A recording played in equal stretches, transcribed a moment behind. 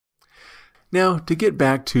Now, to get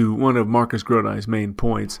back to one of Marcus Grodi's main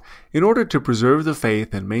points, in order to preserve the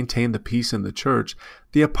faith and maintain the peace in the church,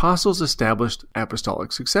 the apostles established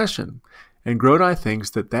apostolic succession. And Grodi thinks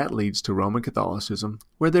that that leads to Roman Catholicism,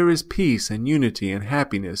 where there is peace and unity and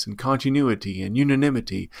happiness and continuity and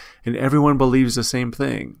unanimity, and everyone believes the same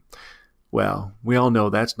thing. Well, we all know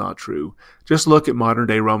that's not true. Just look at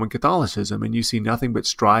modern-day Roman Catholicism, and you see nothing but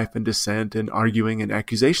strife and dissent and arguing and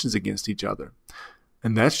accusations against each other.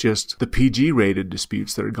 And that's just the PG-rated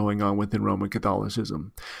disputes that are going on within Roman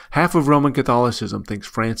Catholicism. Half of Roman Catholicism thinks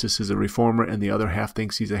Francis is a reformer and the other half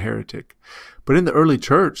thinks he's a heretic. But in the early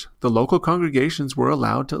church, the local congregations were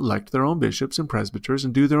allowed to elect their own bishops and presbyters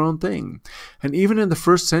and do their own thing. And even in the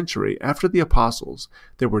first century, after the apostles,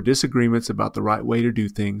 there were disagreements about the right way to do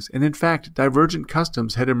things, and in fact, divergent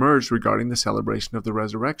customs had emerged regarding the celebration of the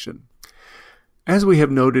resurrection. As we have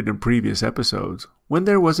noted in previous episodes, when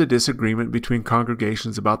there was a disagreement between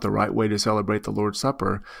congregations about the right way to celebrate the Lord's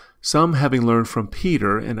Supper, some having learned from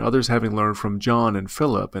Peter and others having learned from John and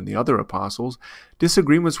Philip and the other apostles,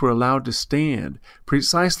 disagreements were allowed to stand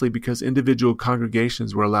precisely because individual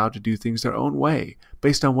congregations were allowed to do things their own way,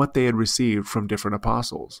 based on what they had received from different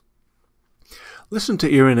apostles. Listen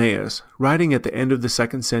to Irenaeus, writing at the end of the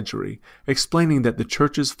 2nd century, explaining that the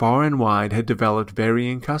churches far and wide had developed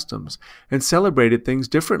varying customs and celebrated things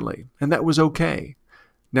differently, and that was okay.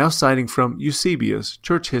 Now citing from Eusebius,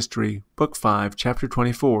 Church History, Book 5, Chapter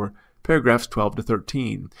 24, paragraphs 12 to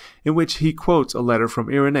 13, in which he quotes a letter from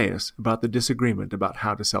Irenaeus about the disagreement about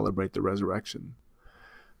how to celebrate the resurrection.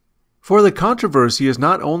 For the controversy is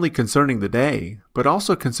not only concerning the day, but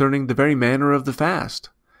also concerning the very manner of the fast.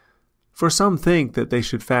 For some think that they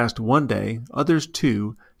should fast 1 day, others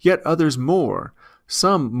 2, yet others more.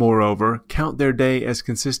 Some, moreover, count their day as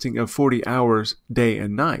consisting of 40 hours, day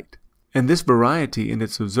and night. And this variety in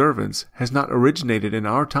its observance has not originated in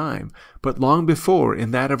our time, but long before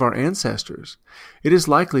in that of our ancestors. It is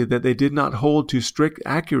likely that they did not hold to strict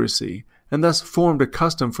accuracy, and thus formed a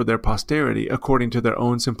custom for their posterity according to their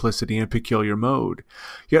own simplicity and peculiar mode.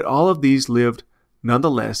 Yet all of these lived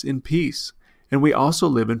nonetheless in peace. And we also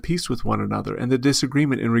live in peace with one another, and the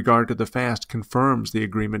disagreement in regard to the fast confirms the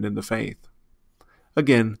agreement in the faith.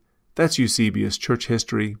 Again, that's Eusebius, Church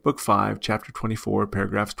History, Book 5, Chapter 24,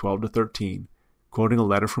 paragraphs 12 to 13, quoting a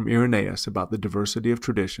letter from Irenaeus about the diversity of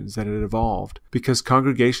traditions that had evolved because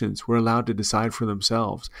congregations were allowed to decide for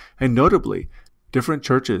themselves, and notably, different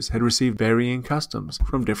churches had received varying customs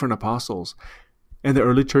from different apostles, and the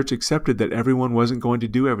early church accepted that everyone wasn't going to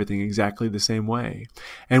do everything exactly the same way.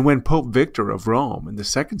 And when Pope Victor of Rome in the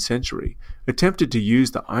 2nd century attempted to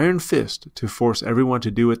use the iron fist to force everyone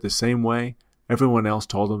to do it the same way, everyone else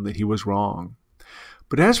told him that he was wrong.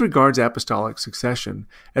 But as regards apostolic succession,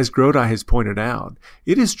 as Grodi has pointed out,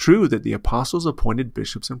 it is true that the apostles appointed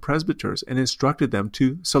bishops and presbyters and instructed them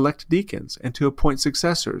to select deacons and to appoint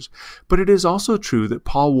successors. But it is also true that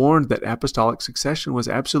Paul warned that apostolic succession was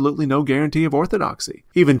absolutely no guarantee of orthodoxy.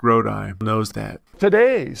 Even Grodi knows that.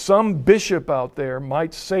 Today, some bishop out there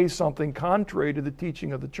might say something contrary to the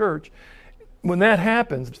teaching of the church. When that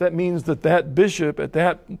happens, that means that that bishop at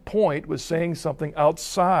that point was saying something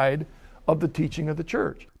outside of the teaching of the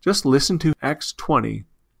church. Just listen to Acts 20,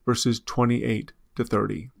 verses 28 to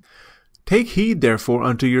 30. Take heed therefore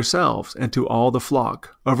unto yourselves and to all the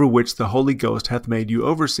flock, over which the Holy Ghost hath made you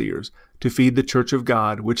overseers, to feed the church of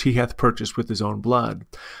God, which he hath purchased with his own blood.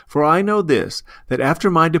 For I know this, that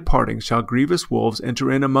after my departing shall grievous wolves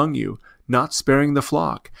enter in among you, not sparing the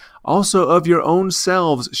flock. Also of your own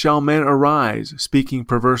selves shall men arise, speaking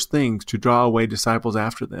perverse things, to draw away disciples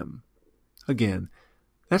after them. Again,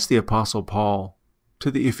 that's the Apostle Paul to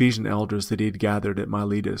the Ephesian elders that he had gathered at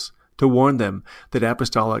Miletus to warn them that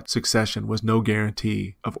apostolic succession was no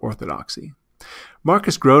guarantee of orthodoxy.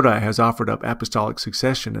 Marcus Grodi has offered up apostolic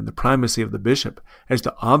succession and the primacy of the bishop as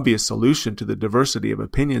the obvious solution to the diversity of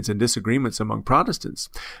opinions and disagreements among Protestants,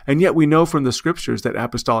 and yet we know from the Scriptures that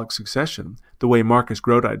apostolic succession, the way Marcus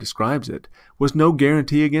Grodi describes it, was no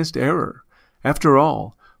guarantee against error. After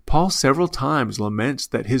all, Paul several times laments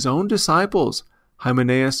that his own disciples,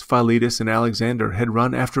 Hymenaeus, Philetus, and Alexander, had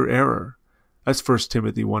run after error. That's 1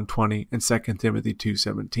 Timothy 1:20 and 2 Timothy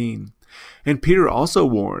 2:17. And Peter also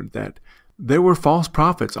warned that there were false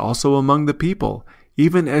prophets also among the people,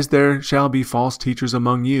 even as there shall be false teachers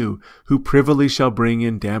among you, who privily shall bring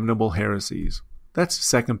in damnable heresies. That's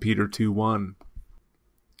 2 Peter 2:1.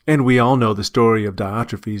 And we all know the story of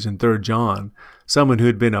Diotrephes in 3 John, someone who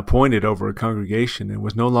had been appointed over a congregation and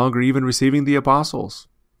was no longer even receiving the apostles.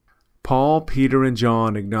 Paul, Peter, and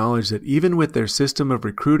John acknowledge that even with their system of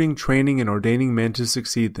recruiting, training, and ordaining men to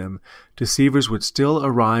succeed them, deceivers would still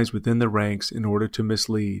arise within the ranks in order to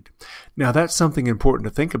mislead. Now that's something important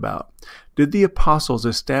to think about. Did the apostles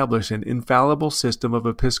establish an infallible system of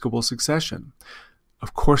episcopal succession?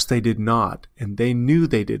 Of course they did not, and they knew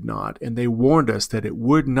they did not, and they warned us that it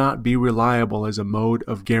would not be reliable as a mode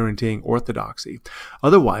of guaranteeing orthodoxy.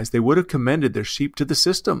 Otherwise, they would have commended their sheep to the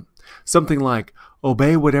system. Something like,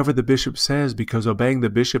 obey whatever the bishop says, because obeying the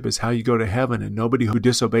bishop is how you go to heaven, and nobody who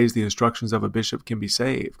disobeys the instructions of a bishop can be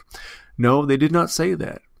saved. No, they did not say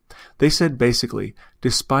that. They said basically,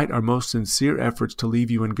 despite our most sincere efforts to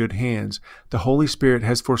leave you in good hands, the Holy Spirit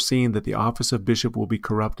has foreseen that the office of bishop will be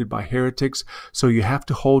corrupted by heretics, so you have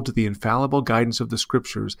to hold to the infallible guidance of the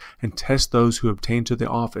Scriptures and test those who obtain to the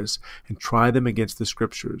office and try them against the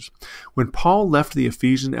Scriptures. When Paul left the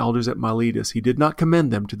Ephesian elders at Miletus, he did not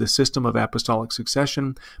commend them to the system of apostolic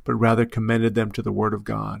succession, but rather commended them to the Word of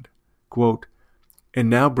God. Quote, "And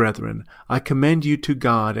now, brethren, I commend you to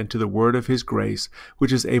God and to the word of his grace,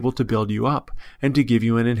 which is able to build you up, and to give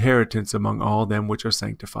you an inheritance among all them which are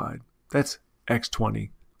sanctified." That's Acts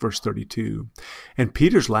 20, verse 32. And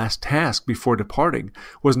Peter's last task before departing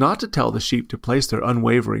was not to tell the sheep to place their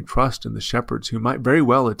unwavering trust in the shepherds who might very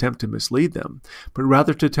well attempt to mislead them, but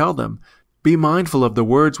rather to tell them, "Be mindful of the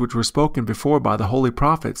words which were spoken before by the holy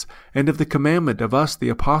prophets, and of the commandment of us the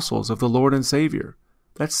apostles of the Lord and Savior."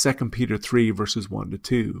 That's 2 Peter 3, verses 1 to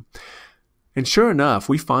 2. And sure enough,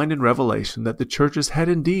 we find in Revelation that the churches had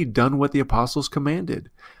indeed done what the apostles commanded.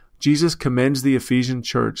 Jesus commends the Ephesian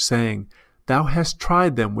church, saying, "Thou hast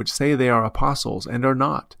tried them which say they are apostles, and are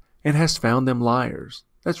not, and hast found them liars."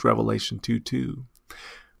 That's Revelation 2:2.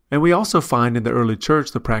 And we also find in the early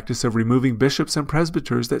church the practice of removing bishops and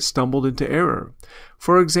presbyters that stumbled into error.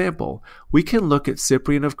 For example, we can look at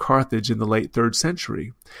Cyprian of Carthage in the late 3rd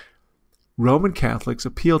century. Roman Catholics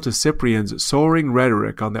appeal to Cyprian's soaring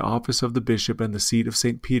rhetoric on the office of the bishop and the seat of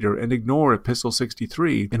St. Peter and ignore Epistle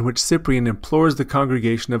 63, in which Cyprian implores the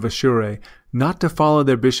congregation of Assure not to follow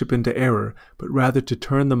their bishop into error, but rather to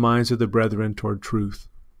turn the minds of the brethren toward truth.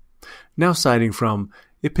 Now citing from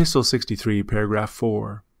Epistle 63, paragraph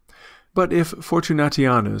 4. "But if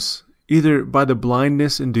Fortunatianus, either by the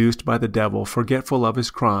blindness induced by the devil, forgetful of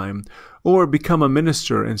his crime, or become a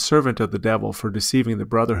minister and servant of the devil for deceiving the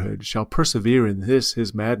brotherhood, shall persevere in this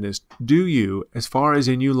his madness, do you, as far as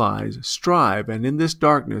in you lies, strive, and in this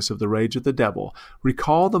darkness of the rage of the devil,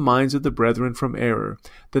 recall the minds of the brethren from error,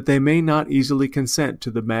 that they may not easily consent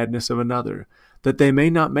to the madness of another, that they may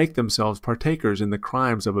not make themselves partakers in the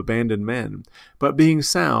crimes of abandoned men, but being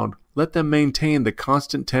sound, let them maintain the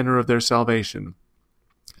constant tenor of their salvation,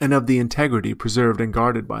 and of the integrity preserved and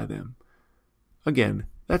guarded by them." Again,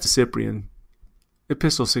 that's Cyprian,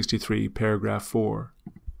 Epistle 63, paragraph 4.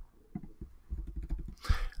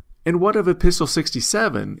 And what of Epistle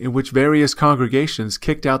 67, in which various congregations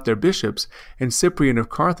kicked out their bishops, and Cyprian of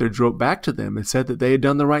Carthage wrote back to them and said that they had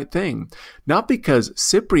done the right thing, not because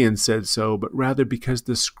Cyprian said so, but rather because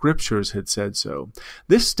the Scriptures had said so.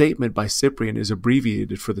 This statement by Cyprian is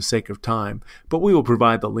abbreviated for the sake of time, but we will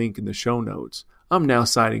provide the link in the show notes. I'm now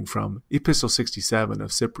citing from Epistle 67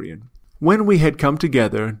 of Cyprian. "When we had come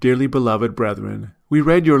together, dearly beloved brethren, we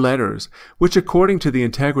read your letters, which according to the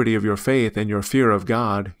integrity of your faith and your fear of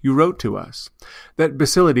God, you wrote to us, that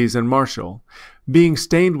Basilides and Martial, being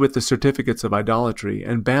stained with the certificates of idolatry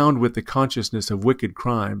and bound with the consciousness of wicked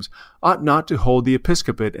crimes, ought not to hold the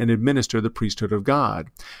episcopate and administer the priesthood of God.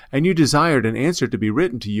 And you desired an answer to be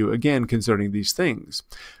written to you again concerning these things.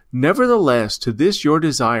 Nevertheless, to this your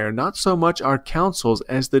desire, not so much our counsels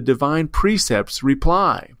as the divine precepts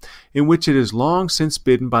reply, in which it is long since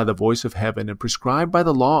bidden by the voice of heaven and prescribed by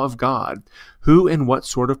the law of God, who and what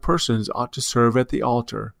sort of persons ought to serve at the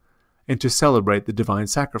altar, and to celebrate the divine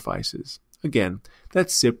sacrifices." Again,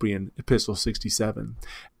 that's Cyprian, Epistle 67.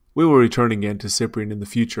 We will return again to Cyprian in the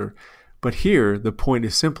future, but here the point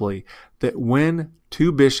is simply that when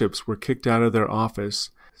 2 bishops were kicked out of their office,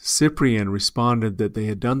 Cyprian responded that they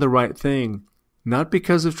had done the right thing, not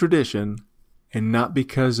because of tradition, and not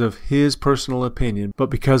because of his personal opinion, but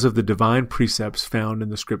because of the divine precepts found in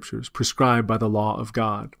the Scriptures, prescribed by the law of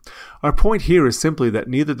God. Our point here is simply that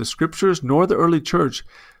neither the Scriptures nor the early church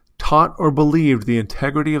taught or believed the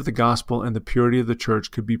integrity of the gospel and the purity of the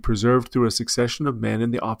church could be preserved through a succession of men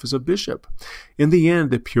in the office of bishop. In the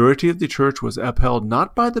end, the purity of the church was upheld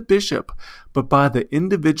not by the bishop, but by the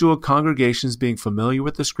individual congregations being familiar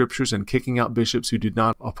with the Scriptures and kicking out bishops who did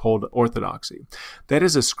not uphold orthodoxy. That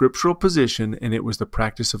is a scriptural position, and it was the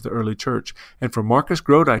practice of the early church. And for Marcus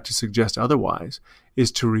Grodi to suggest otherwise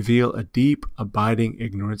is to reveal a deep, abiding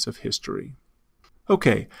ignorance of history.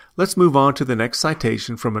 Okay, let's move on to the next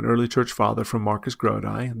citation from an early church father from Marcus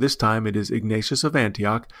Grodi. This time it is Ignatius of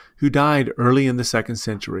Antioch, who died early in the 2nd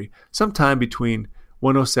century, sometime between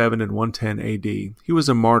 107 and 110 AD. He was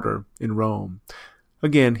a martyr in Rome.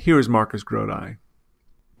 Again, here is Marcus Grodi.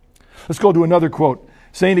 Let's go to another quote.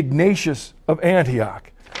 St. Ignatius of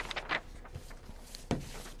Antioch.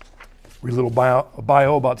 Read a little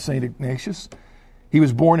bio about St. Ignatius. He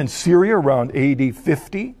was born in Syria around AD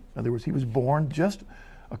 50. In other words, he was born just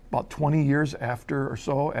about 20 years after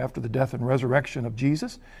the death and resurrection of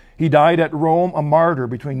Jesus. He died at Rome a martyr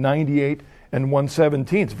between 98 and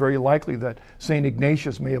 117. It's very likely that St.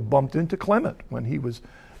 Ignatius may have bumped into Clement when he was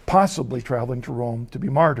possibly traveling to Rome to be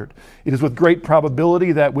martyred. It is with great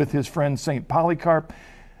probability that with his friend St. Polycarp,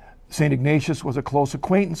 St. Ignatius was a close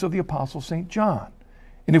acquaintance of the Apostle St. John.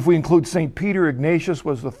 And if we include St. Peter, Ignatius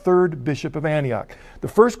was the 3rd bishop of Antioch. The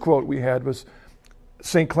first quote we had was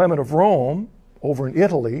St. Clement of Rome over in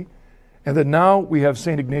Italy, and then now we have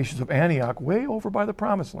St. Ignatius of Antioch way over by the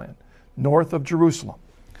Promised Land, north of Jerusalem.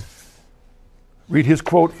 Read his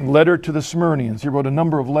quote from Letter to the Smyrnians. He wrote a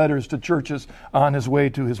number of letters to churches on his way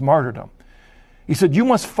to his martyrdom. He said, "You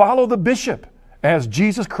must follow the bishop as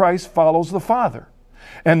Jesus Christ follows the Father,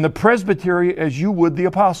 and the presbytery as you would the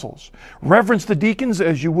apostles. Reverence the deacons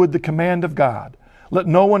as you would the command of God. Let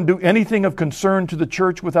no one do anything of concern to the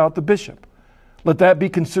church without the bishop. Let that be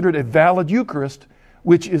considered a valid Eucharist,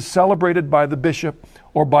 which is celebrated by the bishop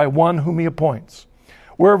or by one whom he appoints.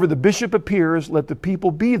 Wherever the bishop appears, let the people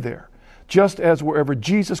be there, just as wherever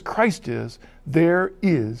Jesus Christ is, there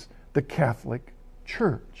is the Catholic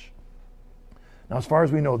Church." Now, as far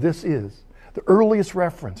as we know, this is the earliest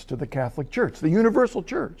reference to the Catholic Church, the universal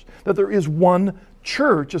church, that there is one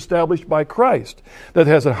church established by Christ that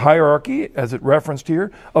has a hierarchy, as it referenced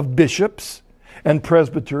here, of bishops and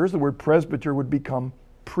presbyters. The word presbyter would become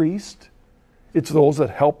priest. It's those that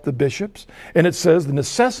help the bishops. And it says the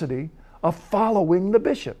necessity of following the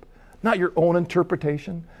bishop. Not your own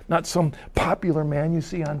interpretation, not some popular man you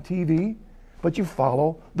see on TV, but you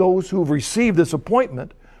follow those who have received this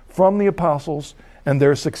appointment from the apostles and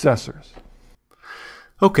their successors.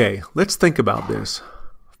 Okay, let's think about this.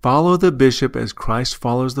 Follow the bishop as Christ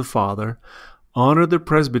follows the Father. Honor the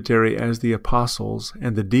presbytery as the apostles,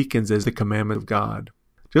 and the deacons as the commandment of God.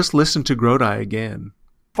 Just listen to Grodi again.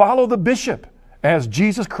 Follow the bishop as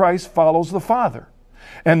Jesus Christ follows the Father,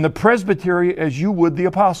 and the presbytery as you would the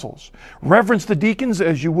apostles. Reverence the deacons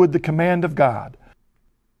as you would the command of God.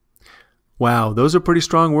 Wow, those are pretty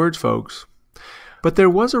strong words, folks. But there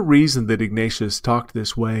was a reason that Ignatius talked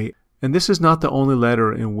this way, and this is not the only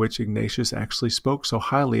letter in which Ignatius actually spoke so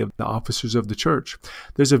highly of the officers of the church.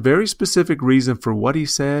 There's a very specific reason for what he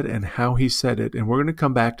said and how he said it, and we're going to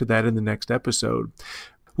come back to that in the next episode.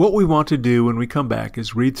 What we want to do when we come back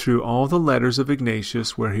is read through all the letters of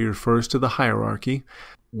Ignatius where he refers to the hierarchy,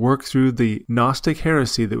 work through the Gnostic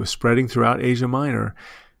heresy that was spreading throughout Asia Minor,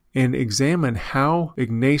 and examine how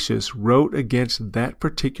Ignatius wrote against that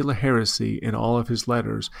particular heresy in all of his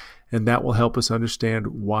letters, and that will help us understand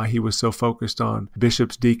why he was so focused on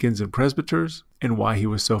bishops, deacons, and presbyters, and why he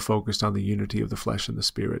was so focused on the unity of the flesh and the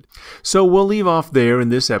spirit. So we'll leave off there in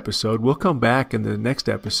this episode. We'll come back in the next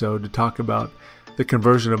episode to talk about the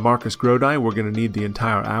conversion of Marcus Grodi. We're going to need the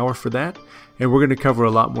entire hour for that, and we're going to cover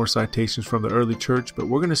a lot more citations from the early church, but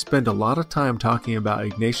we're going to spend a lot of time talking about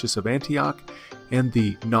Ignatius of Antioch and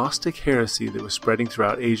the Gnostic heresy that was spreading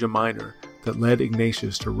throughout Asia Minor that led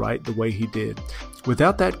Ignatius to write the way he did.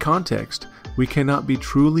 Without that context, we cannot be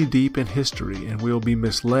truly deep in history, and we will be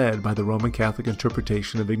misled by the Roman Catholic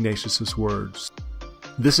interpretation of Ignatius' words.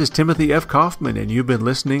 This is Timothy F. Kaufman, and you've been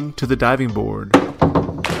listening to The Diving Board.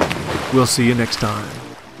 We'll see you next time.